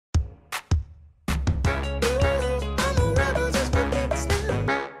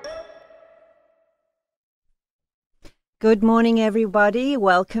Good morning, everybody.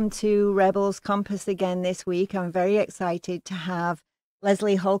 Welcome to Rebels Compass again this week. I'm very excited to have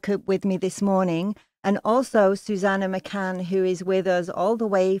Leslie Holcup with me this morning, and also Susanna McCann, who is with us all the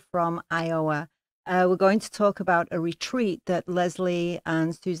way from Iowa. We're going to talk about a retreat that Leslie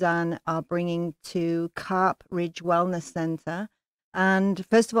and Suzanne are bringing to Carp Ridge Wellness Center. And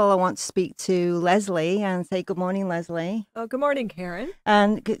first of all, I want to speak to Leslie and say good morning, Leslie. Oh, good morning, Karen.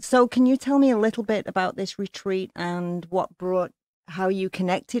 And so can you tell me a little bit about this retreat and how you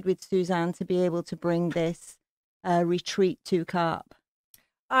connected with Suzanne to be able to bring this retreat to Carp?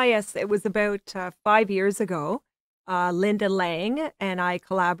 Yes, it was about 5 years ago. Linda Lang and I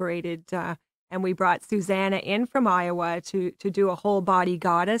collaborated, and we brought Susanna in from Iowa to do a whole body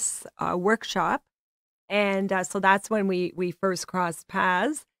goddess workshop. And so that's when we first crossed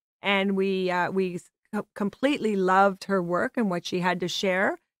paths, and we completely loved her work and what she had to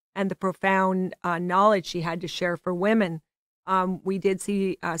share, and the profound knowledge she had to share for women. We did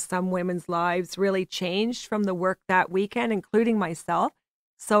see some women's lives really changed from the work that weekend, including myself.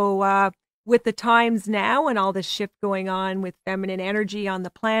 So with the times now and all the shift going on with feminine energy on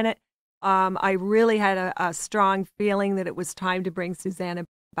the planet, I really had a strong feeling that it was time to bring Susanna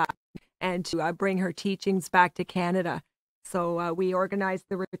back and to bring her teachings back to Canada. So we organized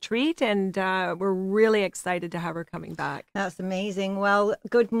the retreat, and we're really excited to have her coming back. That's amazing. Well,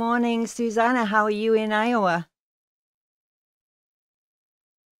 good morning, Susanna. How are you in Iowa?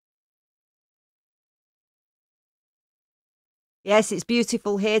 Yes, it's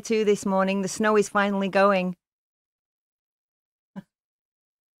beautiful here too this morning. The snow is finally going.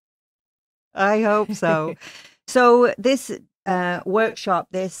 I hope so. So this workshop,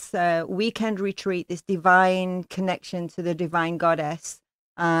 this weekend retreat, this divine connection to the divine goddess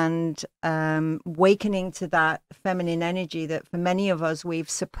and awakening to that feminine energy that for many of us we've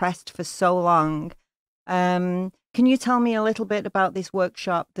suppressed for so long. Can you tell me a little bit about this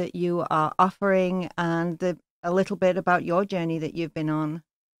workshop that you are offering and a little bit about your journey that you've been on?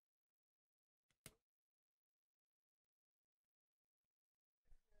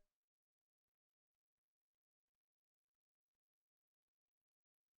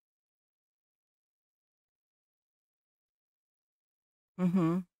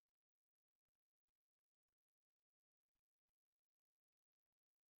 Mm-hmm.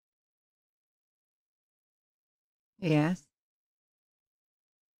 Yes.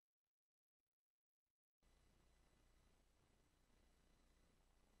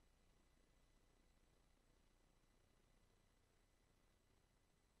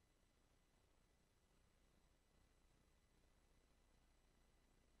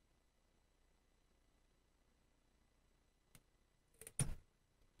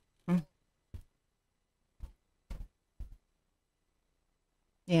 Mm.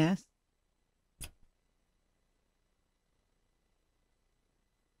 Yes.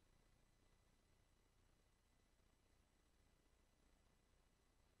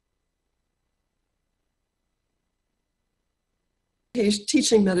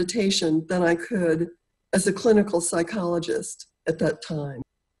 Teaching meditation than I could as a clinical psychologist at that time.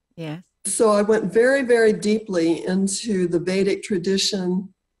 Yes. So I went very, very deeply into the Vedic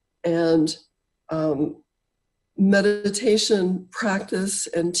tradition and meditation practice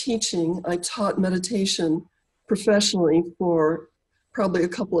and teaching. I taught meditation professionally for probably a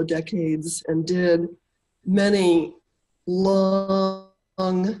couple of decades and did many long,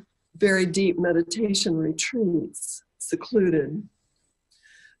 very deep meditation retreats, secluded.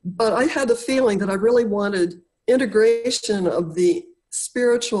 But I had the feeling that I really wanted integration of the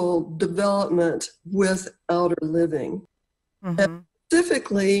spiritual development with outer living. Mm-hmm. And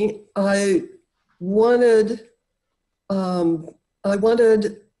specifically, I wanted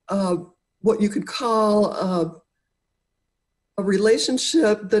what you could call a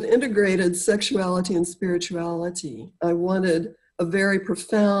relationship that integrated sexuality and spirituality. I wanted a very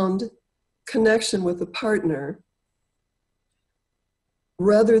profound connection with a partner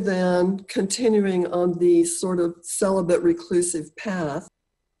rather than continuing on the sort of celibate reclusive path.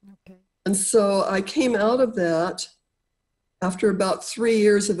 Okay. And so I came out of that after about 3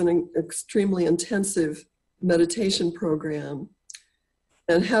 years of an extremely intensive meditation program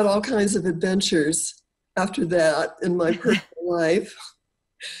and had all kinds of adventures after that in my personal life,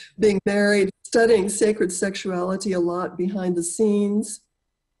 being married, studying sacred sexuality a lot behind the scenes,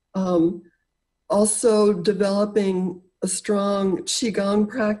 also developing a strong Qigong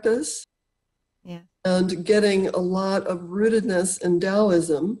practice, Yeah. and getting a lot of rootedness in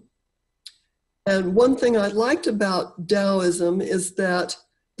Taoism. And one thing I liked about Taoism is that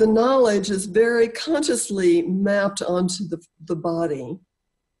the knowledge is very consciously mapped onto the body.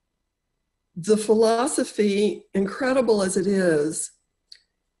 the philosophy, incredible as it is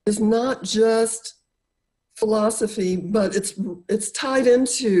not just philosophy, but it's tied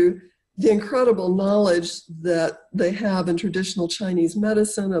into the incredible knowledge that they have in traditional Chinese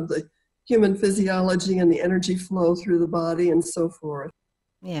medicine of the human physiology and the energy flow through the body and so forth.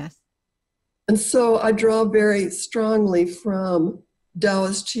 Yes. And so I draw very strongly from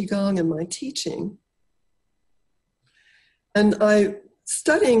Taoist Qigong in my teaching. And I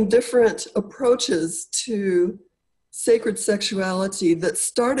studying different approaches to sacred sexuality that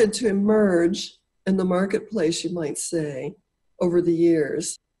started to emerge in the marketplace, you might say, over the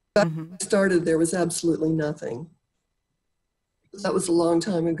years. Mm-hmm. Started, there was absolutely nothing. That was a long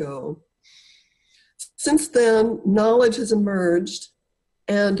time ago. Since then, knowledge has emerged,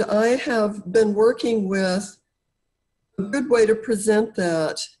 and I have been working with a good way to present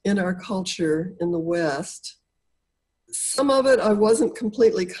that in our culture in the West. Some of it I wasn't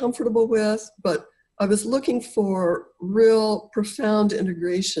completely comfortable with, but I was looking for real profound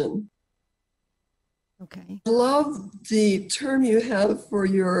integration. Okay. I love the term you have for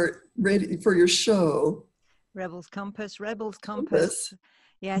your show. Rebels Compass.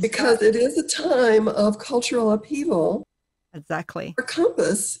 Yes. Because it is a time of cultural upheaval. Exactly. Our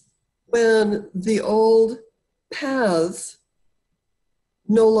compass, when the old paths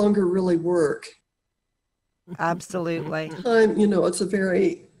no longer really work. Absolutely. Time, it's a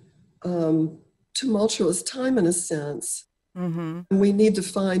very tumultuous time in a sense. Mm-hmm. And we need to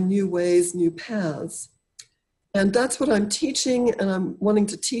find new ways, new paths. And that's what I'm teaching, and I'm wanting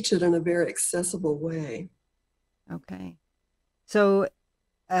to teach it in a very accessible way. Okay. So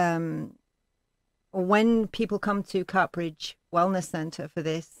when people come to Cartbridge Wellness Center for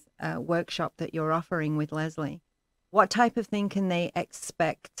this workshop that you're offering with Leslie, what type of thing can they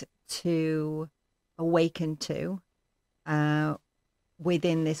expect to awaken to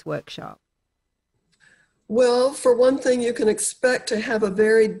within this workshop? Well, for one thing, you can expect to have a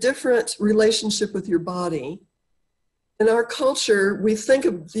very different relationship with your body. In our culture, we think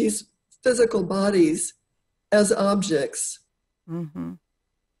of these physical bodies as objects. Mm-hmm.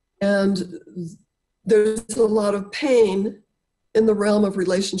 And there's a lot of pain in the realm of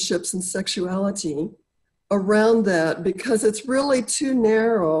relationships and sexuality around that, because it's really too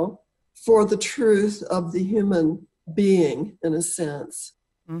narrow for the truth of the human being, in a sense.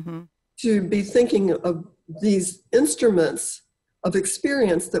 Mm-hmm. To be thinking of these instruments of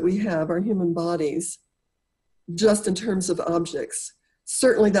experience that we have, our human bodies, just in terms of objects.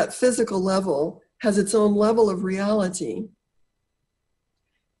 Certainly that physical level has its own level of reality.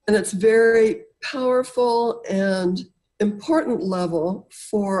 And it's very powerful and important level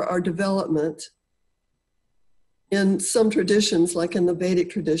for our development. In some traditions, like in the Vedic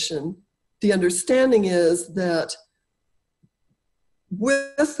tradition, the understanding is that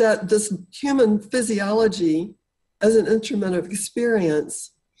with that, this human physiology as an instrument of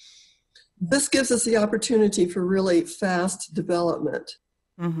experience, this gives us the opportunity for really fast development.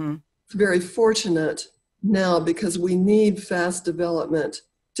 Mm-hmm. It's very fortunate now, because we need fast development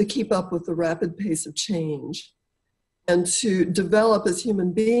to keep up with the rapid pace of change and to develop as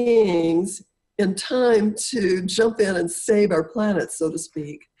human beings in time to jump in and save our planet, so to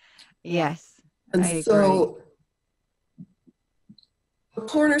speak. Yes, and I so agree. the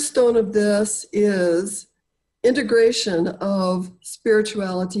cornerstone of this is integration of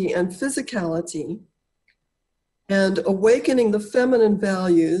spirituality and physicality, and awakening the feminine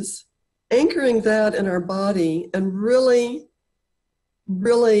values, anchoring that in our body, and really,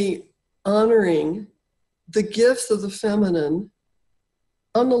 really honoring the gifts of the feminine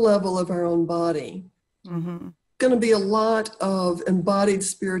on the level of our own body. Mm-hmm. Going to be a lot of embodied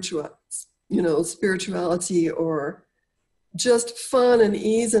spirituality, or just fun and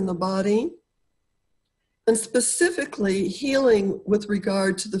ease in the body, and specifically healing with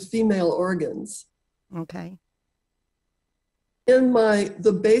regard to the female organs. Okay. In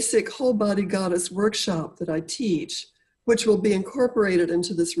the basic Whole Body Goddess workshop that I teach, which will be incorporated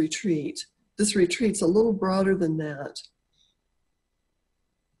into this retreat. This retreat's a little broader than that.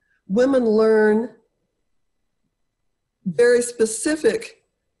 Women learn very specific,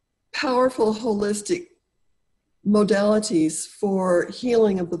 powerful, holistic modalities for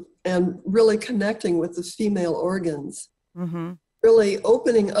healing and really connecting with the female organs. Mm-hmm. Really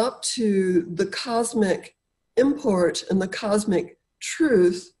opening up to the cosmic import and the cosmic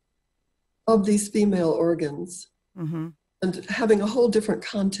truth of these female organs. Mm-hmm. And having a whole different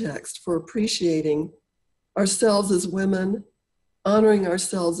context for appreciating ourselves as women, honoring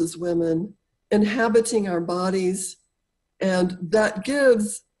ourselves as women, inhabiting our bodies. And that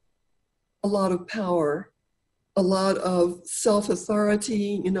gives a lot of power a lot of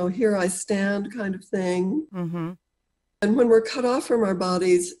self-authority, here I stand kind of thing. Mm-hmm. And when we're cut off from our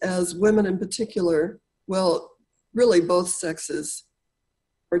bodies, as women in particular, well, really both sexes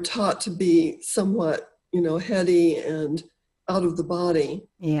are taught to be somewhat, heady and out of the body.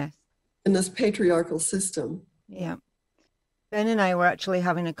 Yes. In this patriarchal system. Yeah. Ben and I were actually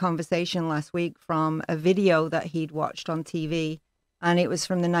having a conversation last week from a video that he'd watched on TV, and it was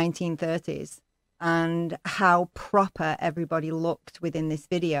from the 1930s, and how proper everybody looked within this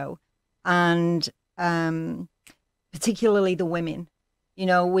video, and particularly the women.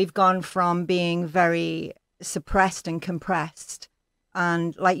 We've gone from being very suppressed and compressed,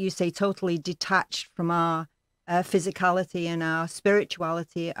 and like you say, totally detached from our physicality and our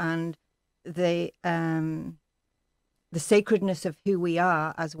spirituality and the sacredness of who we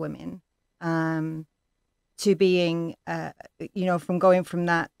are as women, to being, from going from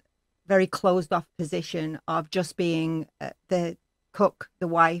that very closed off position of just being the cook, the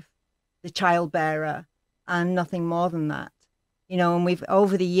wife, the childbearer, and nothing more than that. And we've,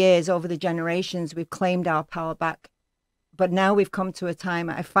 over the years, over the generations, we've claimed our power back. But now we've come to a time,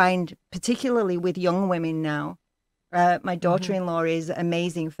 I find, particularly with young women now, my daughter-in-law is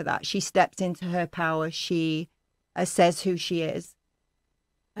amazing for that. She steps into her power. She says who she is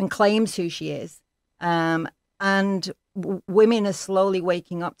and claims who she is. And women are slowly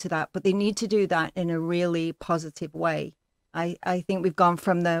waking up to that, but they need to do that in a really positive way. I think we've gone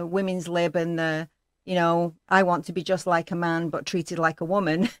from the women's lib and the, I want to be just like a man, but treated like a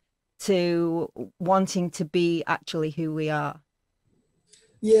woman, to wanting to be actually who we are.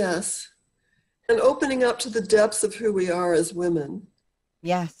 Yes. And opening up to the depths of who we are as women.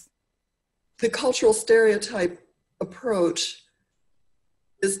 Yes. The cultural stereotype approach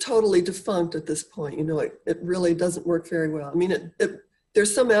is totally defunct at this point. It really doesn't work very well. I mean,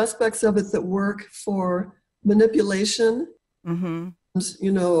 there's some aspects of it that work for manipulation, and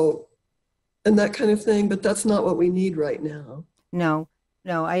that kind of thing, but that's not what we need right now. No,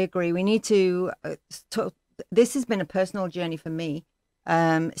 I agree. We need to, this has been a personal journey for me.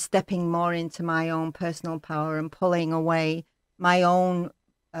 Stepping more into my own personal power and pulling away my own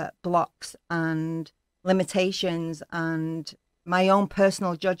blocks and limitations and my own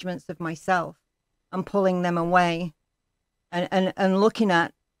personal judgments of myself, and pulling them away and looking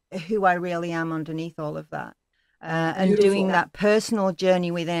at who I really am underneath all of that, and Beautiful. Doing that personal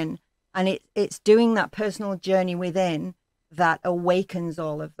journey within. And it's doing that personal journey within that awakens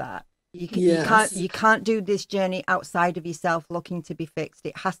all of that. You can't do this journey outside of yourself looking to be fixed.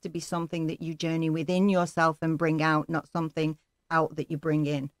 It has to be something that you journey within yourself and bring out, not something out that you bring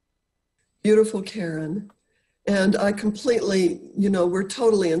in. Beautiful, Karen. And I completely, we're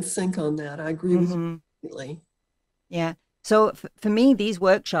totally in sync on that. I agree with you completely. Yeah. So for me, these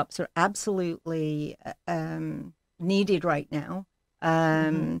workshops are absolutely needed right now.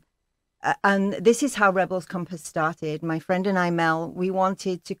 And this is how Rebels Compass started. My friend and I, Mel, we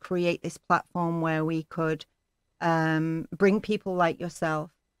wanted to create this platform where we could bring people like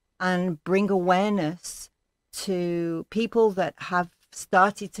yourself and bring awareness to people that have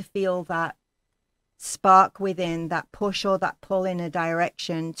started to feel that spark within, that push or that pull in a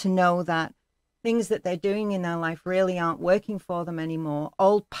direction, to know that things that they're doing in their life really aren't working for them anymore.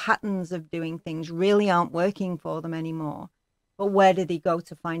 Old patterns of doing things really aren't working for them anymore. But where do they go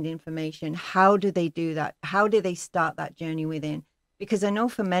to find information? How do they do that? How do they start that journey within? Because I know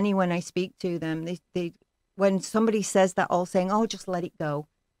for many, when I speak to them, they when somebody says that old saying, oh, just let it go.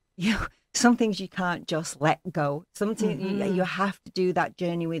 Some things you can't just let go. Something you have to do that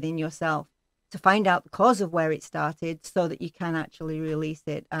journey within yourself to find out the cause of where it started, so that you can actually release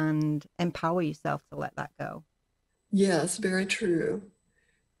it and empower yourself to let that go. Yes, very true.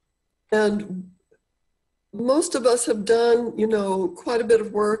 And most of us have done, quite a bit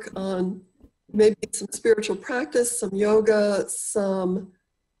of work on maybe some spiritual practice, some yoga, some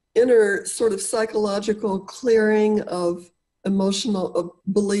inner sort of psychological clearing of emotional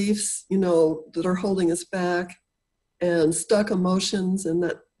beliefs, that are holding us back, and stuck emotions and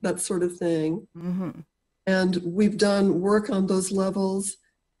that sort of thing. And we've done work on those levels,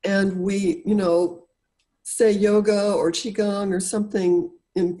 and we, say yoga or qigong or something,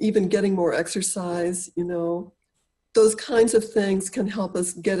 and even getting more exercise, those kinds of things can help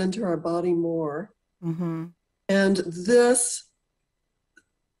us get into our body more. And this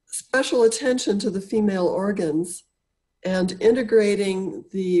special attention to the female organs and integrating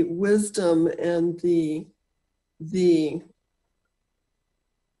the wisdom and the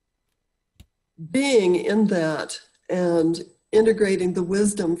being in that, and integrating the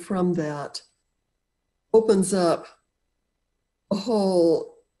wisdom from that, opens up a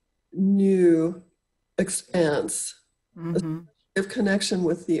whole new expanse, of connection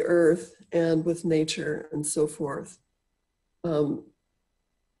with the earth and with nature and so forth. So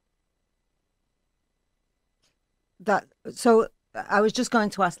I was just going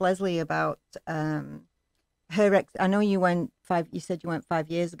to ask Leslie about her. I know you went you said you went 5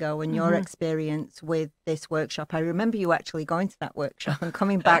 years ago, and your experience with this workshop. I remember you actually going to that workshop and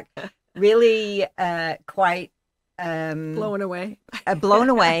coming back really quite blown away,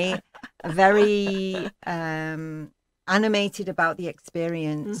 very animated about the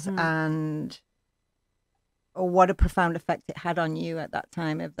experience and what a profound effect it had on you at that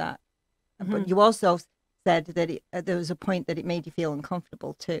time of that. But you also said that there was a point that it made you feel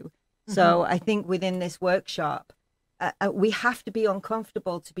uncomfortable too. So I think within this workshop, we have to be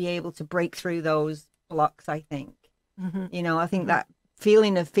uncomfortable to be able to break through those blocks, I think. You know, I think that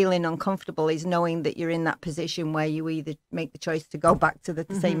feeling of feeling uncomfortable is knowing that you're in that position where you either make the choice to go back to the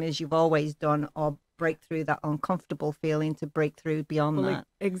same as you've always done, or break through that uncomfortable feeling to break through beyond that.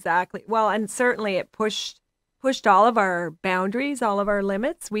 Exactly. Well, and certainly it pushed all of our boundaries, all of our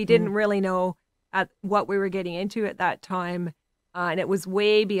limits. We didn't really know at what we were getting into at that time. And it was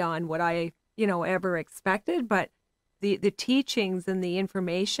way beyond what I, ever expected. But the teachings and the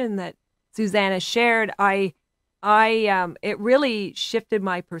information that Susanna shared, it really shifted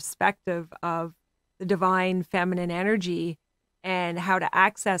my perspective of the divine feminine energy and how to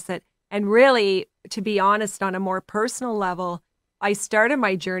access it. And really, to be honest, on a more personal level, I started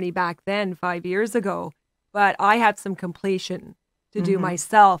my journey back then 5 years ago, but I had some completion to do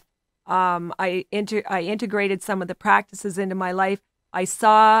myself. I integrated some of the practices into my life. I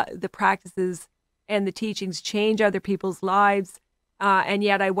saw the practices and the teachings change other people's lives, and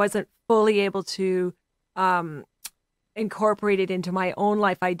yet I wasn't fully able to incorporate it into my own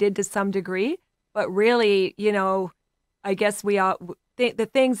life. I did to some degree, but really, I guess we all the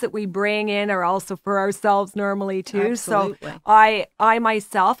things that we bring in are also for ourselves normally too. Absolutely. So I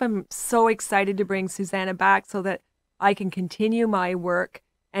myself am so excited to bring Susanna back so that I can continue my work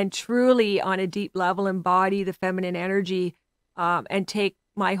and truly on a deep level embody the feminine energy and take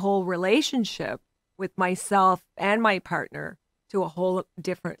my whole relationship with myself and my partner to a whole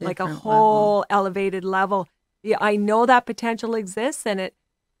different like a whole level. Elevated level. Yeah, I know that potential exists, and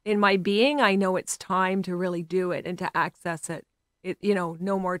in my being, I know it's time to really do it and to access it.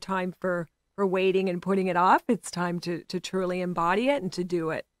 No more time for waiting and putting it off. It's time to truly embody it and to do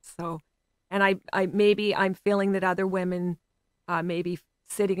it. So, and I maybe I'm feeling that other women maybe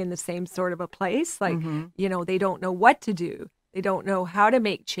sitting in the same sort of a place, like, they don't know what to do. They don't know how to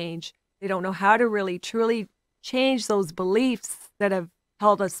make change. They don't know how to really truly change those beliefs that have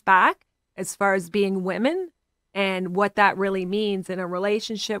held us back as far as being women and what that really means in a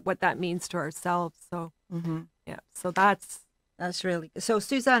relationship, what that means to ourselves. So, yeah, so that's really good. So,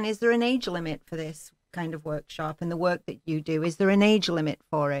 Suzanne, is there an age limit for this kind of workshop and the work that you do? Is there an age limit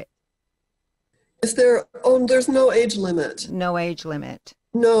for it? Is there? Oh, there's no age limit. No age limit.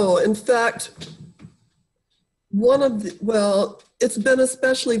 No, in fact, it's been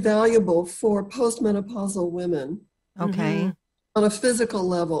especially valuable for postmenopausal women. Okay. On a physical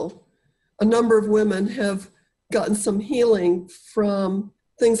level, a number of women have gotten some healing from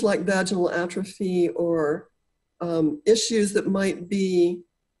things like vaginal atrophy or issues that might be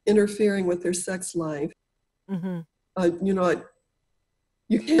interfering with their sex life. You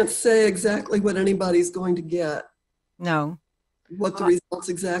can't say exactly what anybody's going to get. No. What the results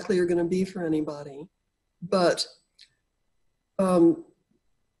exactly are going to be for anybody. But many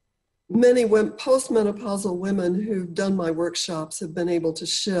postmenopausal women who've done my workshops have been able to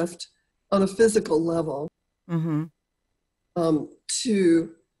shift on a physical level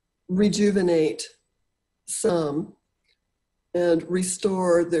to rejuvenate some and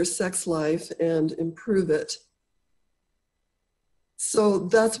restore their sex life and improve it. So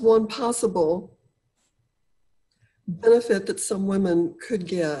that's one possible benefit that some women could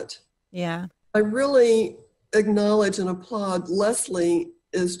get. Yeah. I really acknowledge and applaud Leslie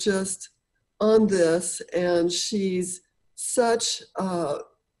is just on this, and she's such a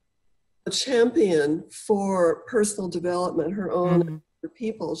champion for personal development, her own and other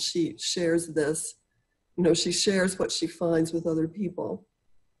people. She shares this, she shares what she finds with other people.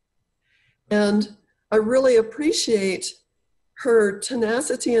 And I really appreciate her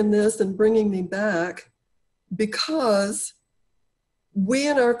tenacity in this and bringing me back, because we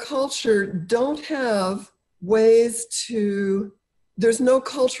in our culture don't have ways there's no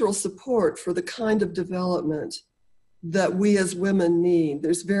cultural support for the kind of development that we as women need.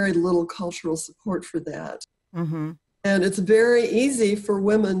 There's very little cultural support for that. And it's very easy for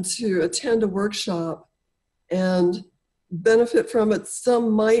women to attend a workshop and benefit from it.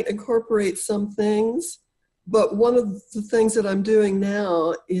 Some might incorporate some things, but one of the things that I'm doing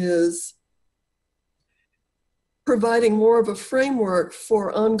now is providing more of a framework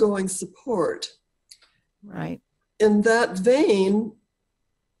for ongoing support. Right. In that vein,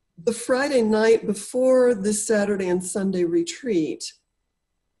 the Friday night before the Saturday and Sunday retreat,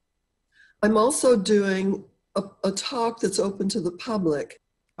 I'm also doing a talk that's open to the public.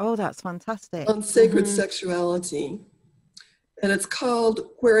 Oh, that's fantastic. On sacred sexuality. And it's called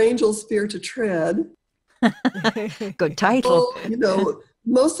Where Angels Fear to Tread. Good title. Well, you know,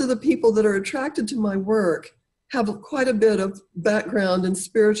 most of the people that are attracted to my work have quite a bit of background in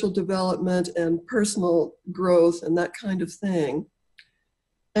spiritual development and personal growth and that kind of thing.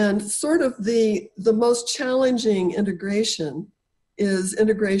 And sort of the most challenging integration is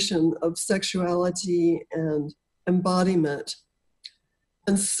integration of sexuality and embodiment.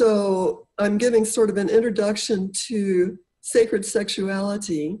 And so I'm giving sort of an introduction to sacred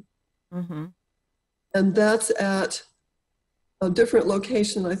sexuality. And that's at a different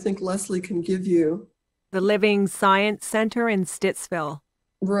location I think Leslie can give you. The Living Science Center in Stittsville.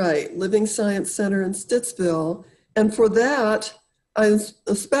 Right, Living Science Center in Stittsville. And for that, I'm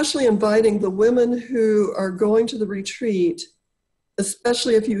especially inviting the women who are going to the retreat,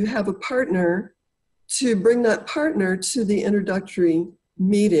 especially if you have a partner, to bring that partner to the introductory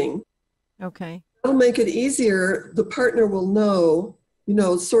meeting. Okay. That'll make it easier. The partner will know, you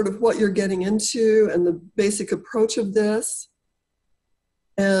know, sort of what you're getting into and the basic approach of this.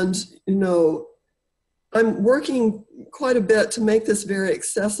 And, you know, I'm working quite a bit to make this very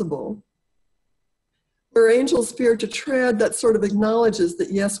accessible. Where Angels Fear to Tread, that sort of acknowledges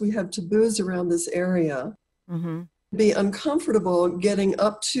that, yes, we have taboos around this area. Be uncomfortable getting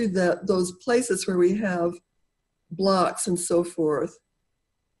up to those places where we have blocks and so forth.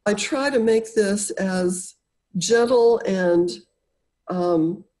 I try to make this as gentle and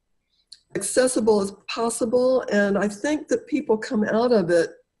accessible as possible. And I think that people come out of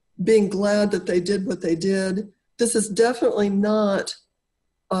it being glad that they did what they did. This is definitely not,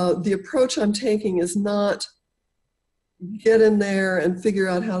 the approach I'm taking is not get in there and figure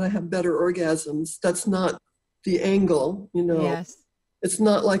out how to have better orgasms. That's not the angle, you know. Yes. It's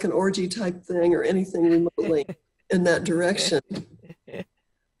not like an orgy type thing or anything remotely in that direction.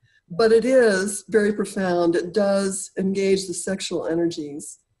 But it is very profound. It does engage the sexual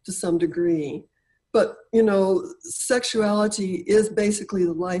energies to some degree. But, you know, sexuality is basically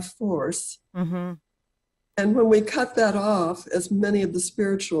the life force. And when we cut that off, as many of the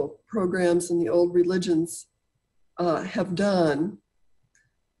spiritual programs in the old religions have done,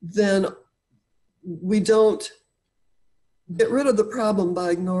 then we don't get rid of the problem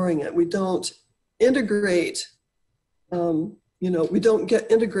by ignoring it. We don't integrate, you know, we don't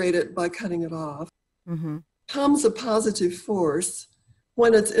get integrated by cutting it off. Comes a positive force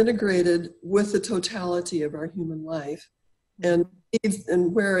when it's integrated with the totality of our human life, and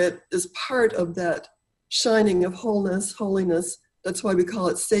where it is part of that shining of wholeness, holiness. That's why we call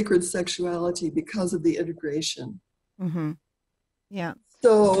it sacred sexuality, because of the integration. Yeah.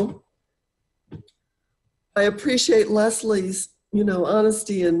 So I appreciate Leslie's, you know,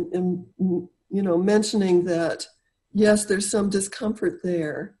 honesty in you know, mentioning that, yes, there's some discomfort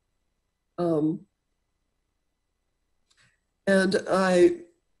there. And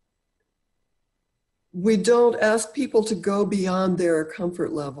we don't ask people to go beyond their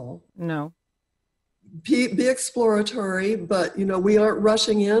comfort level. No. Be exploratory, but, you know, we aren't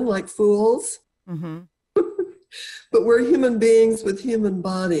rushing in like fools. But we're human beings with human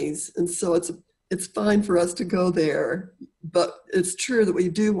bodies. And so it's fine for us to go there. But it's true that we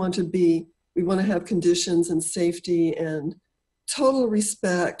do want to we want to have conditions and safety and total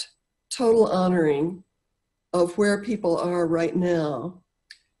respect, total honoring of where people are right now,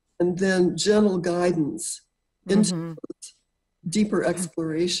 and then gentle guidance into deeper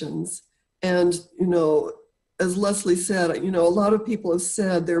explorations. And, you know, as Leslie said, you know, a lot of people have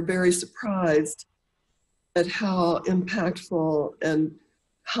said they're very surprised at how impactful and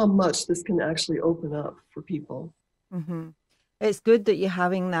how much this can actually open up for people. It's good that you're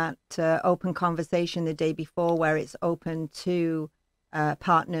having that open conversation the day before, where it's open to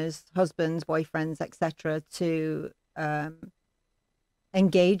partners, husbands, boyfriends, etc., to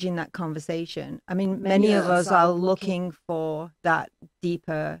engage in that conversation. I mean, many of us are looking for that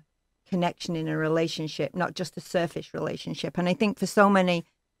deeper connection in a relationship, not just a surface relationship. And I think for so many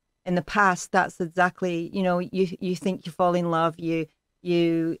in the past, that's exactly, you know, you think you fall in love, you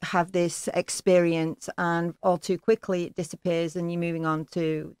have this experience, and all too quickly it disappears and you're moving on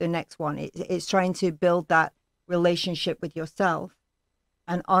to the next one. It's trying to build that relationship with yourself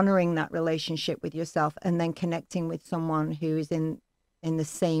and honoring that relationship with yourself, and then connecting with someone who is in the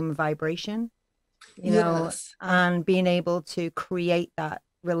same vibration, you know, Yes. and being able to create that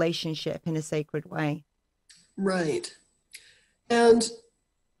relationship in a sacred way. Right. And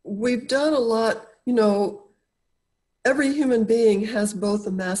we've done a lot, you know, every human being has both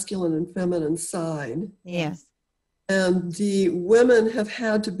a masculine and feminine side. Yes. And the women have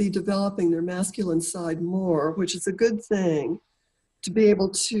had to be developing their masculine side more, which is a good thing, to be able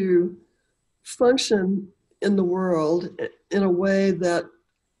to function in the world in a way that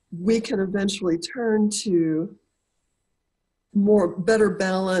we can eventually turn to better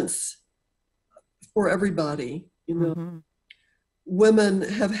balance for everybody. You know, Mm-hmm. women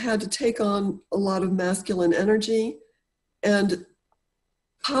have had to take on a lot of masculine energy and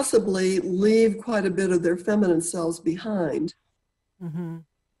possibly leave quite a bit of their feminine selves behind. Mm-hmm.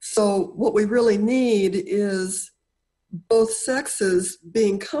 So what we really need is both sexes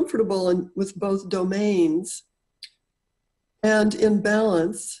being comfortable with both domains and in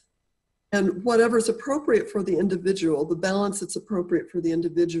balance, and whatever's appropriate for the individual, the balance that's appropriate for the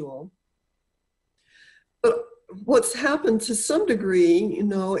individual. But what's happened to some degree, you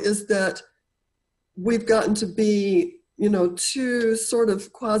know, is that we've gotten to be, you know, two sort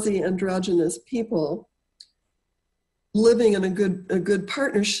of quasi-androgynous people living in a good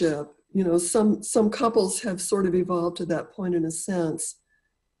partnership. You know, some couples have sort of evolved to that point in a sense,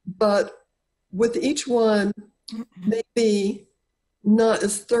 but with each one maybe not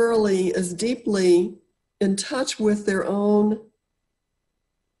as thoroughly, as deeply in touch with their own,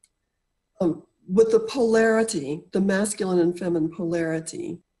 with the polarity, the masculine and feminine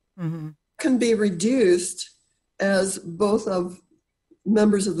polarity, Mm-hmm. can be reduced as both of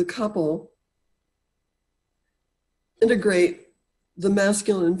members of the couple integrate the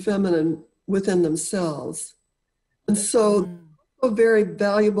masculine and feminine within themselves. And so a very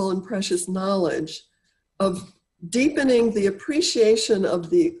valuable and precious knowledge of deepening the appreciation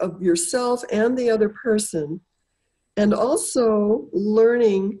of yourself and the other person, and also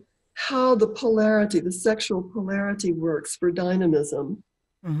learning how the polarity, the sexual polarity works for dynamism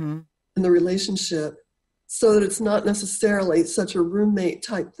Mm-hmm. in the relationship, so that it's not necessarily such a roommate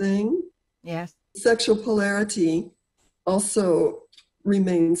type thing. Yes. Sexual polarity also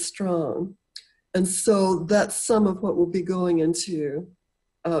remains strong. And so that's some of what we'll be going into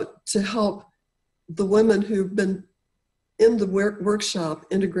to help the women who've been in the workshop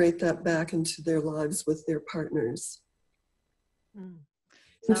integrate that back into their lives with their partners. Mm.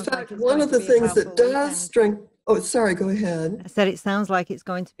 In Sounds fact, like it's one going of to the be a things that powerful does weekend. strengthen, oh, sorry, go ahead. I said it sounds like it's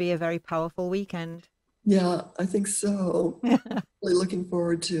going to be a very powerful weekend. Yeah, I think so. Really looking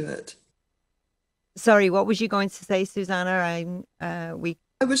forward to it. Sorry, what was you going to say, Susanna? I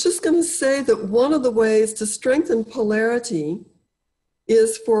was just going to say that one of the ways to strengthen polarity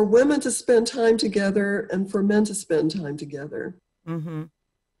is for women to spend time together and for men to spend time together. Mm-hmm.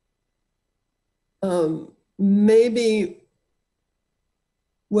 Maybe,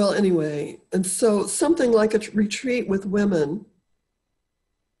 well, anyway, and so something like a retreat with women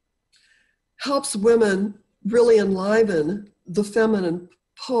helps women really enliven the feminine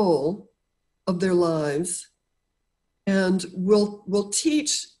pole of their lives, and will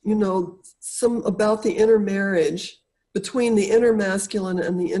teach, you know, some about the inner marriage between the inner masculine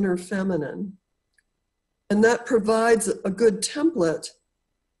and the inner feminine. And that provides a good template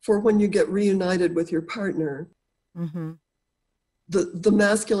for when you get reunited with your partner. Mm-hmm. The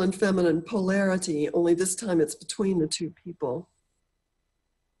masculine feminine polarity, only this time it's between the two people.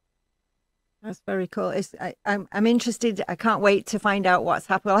 That's very cool. I'm interested. I can't wait to find out what's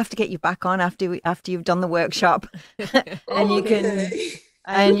happened. I'll have to get you back on after you've done the workshop, and you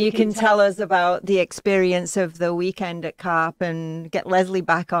can tell us about the experience of the weekend at CARP, and get Leslie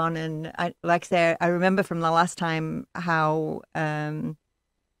back on. And like I say, I remember from the last time how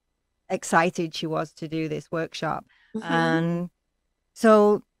excited she was to do this workshop, Mm-hmm. and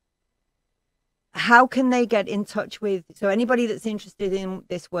so. How can they get in touch with, so anybody that's interested in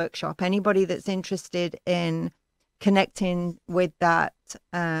this workshop, anybody that's interested in connecting with that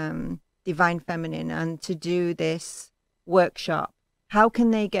divine feminine and to do this workshop, how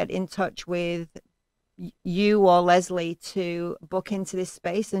can they get in touch with you or Leslie to book into this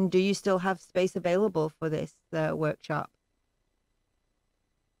space? And do you still have space available for this workshop?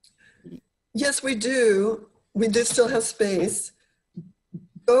 Yes, we do. We do still have space.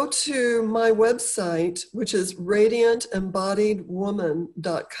 Go to my website, which is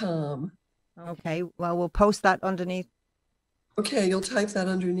radiantembodiedwoman.com. Okay, well, we'll post that underneath. Okay, you'll type that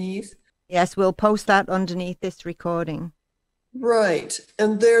underneath. Yes, we'll post that underneath this recording. Right,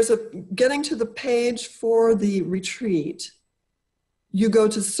 and there's getting to the page for the retreat. you go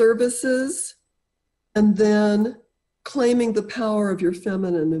to services and then claiming the power of your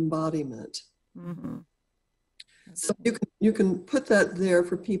feminine embodiment. Mm-hmm. So you can put that there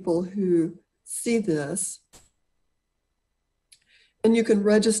for people who see this. And you can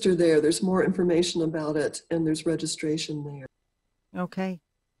register there. There's more information about it, and there's registration there. Okay.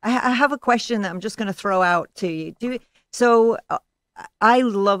 I have a question that I'm just going to throw out to you. I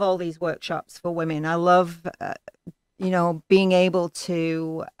love all these workshops for women. I love, being able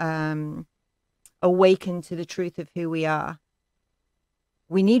to awaken to the truth of who we are.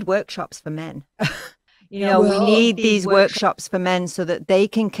 We need workshops for men. We need these workshops for men so that they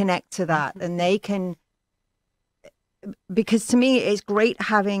can connect to that and they can, because to me, it's great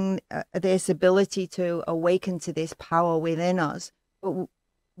having this ability to awaken to this power within us. But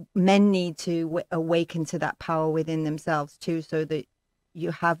men need to awaken to that power within themselves too, so that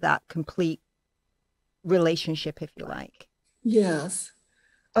you have that complete relationship, if you like. Yes,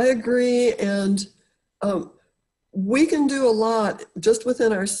 I agree. And we can do a lot just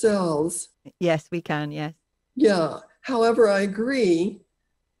within ourselves. Yes, we can. Yes. Yeah. However, I agree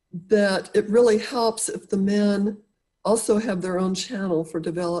that it really helps if the men also have their own channel for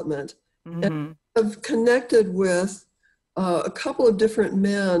development. Mm-hmm. And I've connected with a couple of different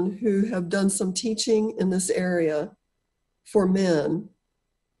men who have done some teaching in this area for men.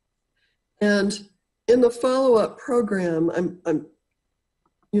 And in the follow-up program, I'm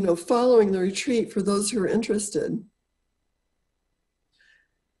following the retreat for those who are interested.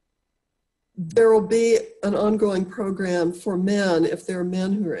 There will be an ongoing program for men if there are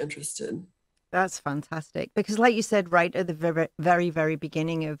men who are interested. That's fantastic. Because like you said, right at the very, very, very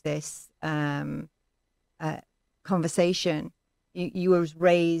beginning of this conversation, you were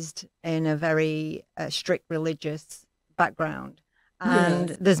raised in a very strict religious background. And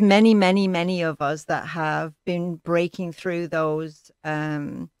Yes. There's many, many, many of us that have been breaking through those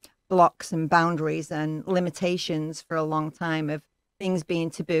blocks and boundaries and limitations for a long time, of things being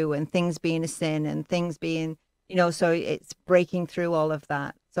taboo and things being a sin and things being, so it's breaking through all of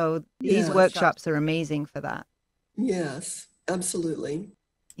that. So these Yes. workshops are amazing for that. Yes, absolutely.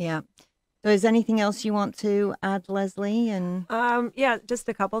 Yeah. So is there anything else you want to add, Leslie? And Yeah, just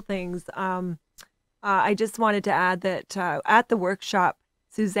a couple things. I just wanted to add that at the workshop,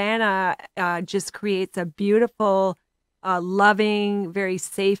 Susanna just creates a beautiful, loving, very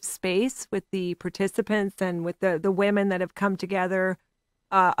safe space with the participants and with the women that have come together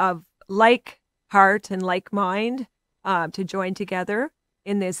of like heart and like mind to join together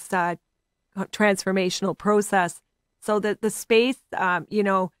in this transformational process. So that the space,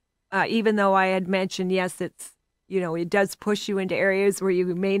 even though I had mentioned, yes, it's, it does push you into areas where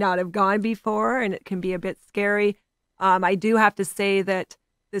you may not have gone before, and it can be a bit scary. I do have to say that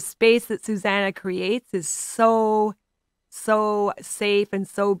the space that Susanna creates is so safe and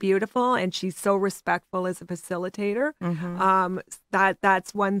so beautiful, and she's so respectful as a facilitator. mm-hmm.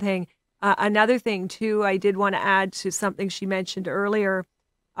 That's one thing. Another thing too, I did want to add to something she mentioned earlier.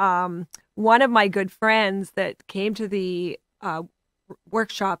 One of my good friends that came to the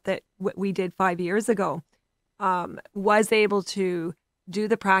workshop that we did 5 years ago was able to do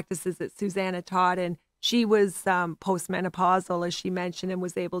the practices that Susanna taught, and she was postmenopausal, as she mentioned, and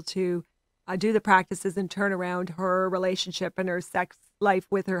was able to do the practices and turn around her relationship and her sex life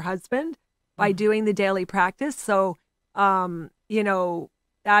with her husband by doing the daily practice. So,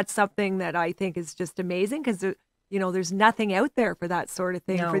 that's something that I think is just amazing, because, there's nothing out there for that sort of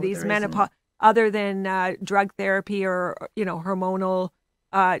thing for these menopause, other than drug therapy or, hormonal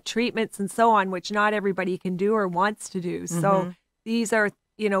treatments and so on, which not everybody can do or wants to do. Mm-hmm. So these are,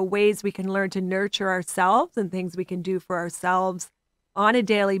 ways we can learn to nurture ourselves and things we can do for ourselves on a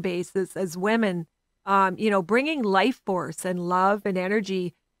daily basis as women, bringing life force and love and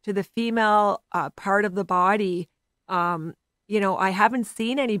energy to the female part of the body. I haven't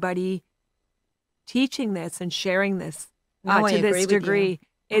seen anybody teaching this and sharing this to this degree.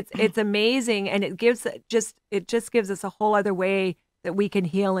 It's amazing, and it just gives us a whole other way that we can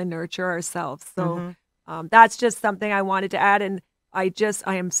heal and nurture ourselves. So that's just something I wanted to add. And I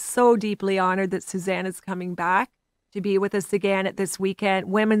am so deeply honored that Susanna's coming back to be with us again at this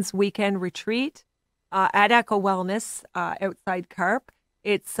women's weekend retreat at Echo Wellness outside Carp.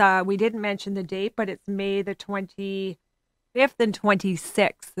 It's we didn't mention the date, but it's May the 25th and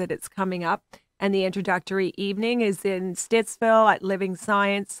 26th that it's coming up. And the introductory evening is in Stittsville at Living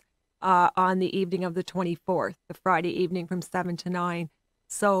Science on the evening of the 24th, the Friday evening from 7 to 9.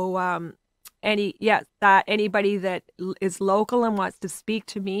 So anybody that is local and wants to speak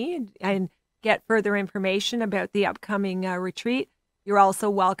to me and get further information about the upcoming retreat, you're also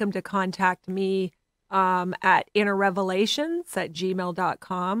welcome to contact me at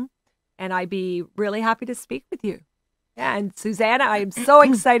innerrevelations@gmail.com. And I'd be really happy to speak with you. Yeah, and Susanna, I am so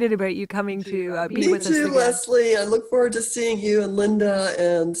excited about you coming to be Me with us too, again. Leslie. I look forward to seeing you and Linda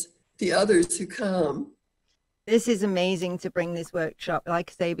and the others who come. This is amazing to bring this workshop,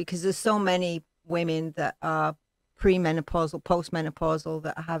 like I say, because there's so many women that are premenopausal, postmenopausal,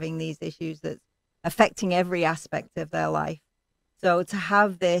 that are having these issues that's affecting every aspect of their life. So to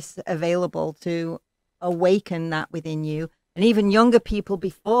have this available to awaken that within you, and even younger people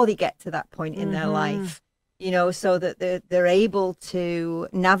before they get to that point in their life, you know, so that they're able to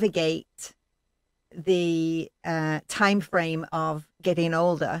navigate the time frame of getting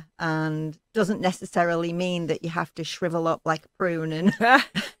older, and doesn't necessarily mean that you have to shrivel up like a prune and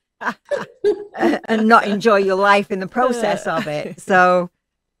and not enjoy your life in the process of it. So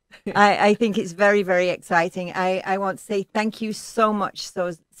I think it's very, very exciting. I want to say thank you so much,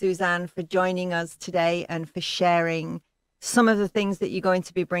 Suzanne, for joining us today and for sharing some of the things that you're going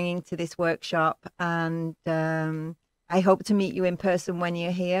to be bringing to this workshop. And I hope to meet you in person when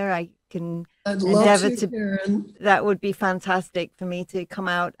you're here. I'd love to, Karen. That would be fantastic for me to come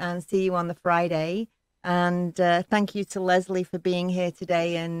out and see you on the Friday. And thank you to Leslie for being here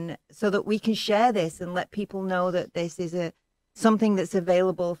today, and so that we can share this and let people know that this is something that's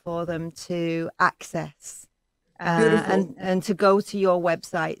available for them to access. And to go to your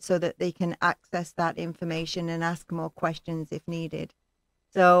website so that they can access that information and ask more questions if needed.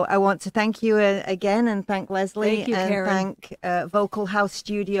 So I want to thank you again, and thank Leslie. Thank you, and Karen. Thank Vocal House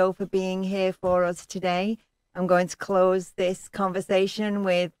Studio for being here for us today. I'm going to close this conversation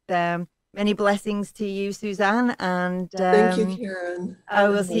with many blessings to you, Suzanne. And thank you, Karen. I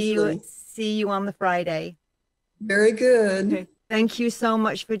will see you on the Friday. Very good. Okay. Thank you so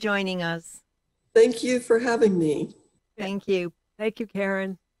much for joining us. Thank you for having me. Thank you. Thank you,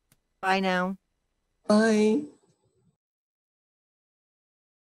 Karen. Bye now. Bye.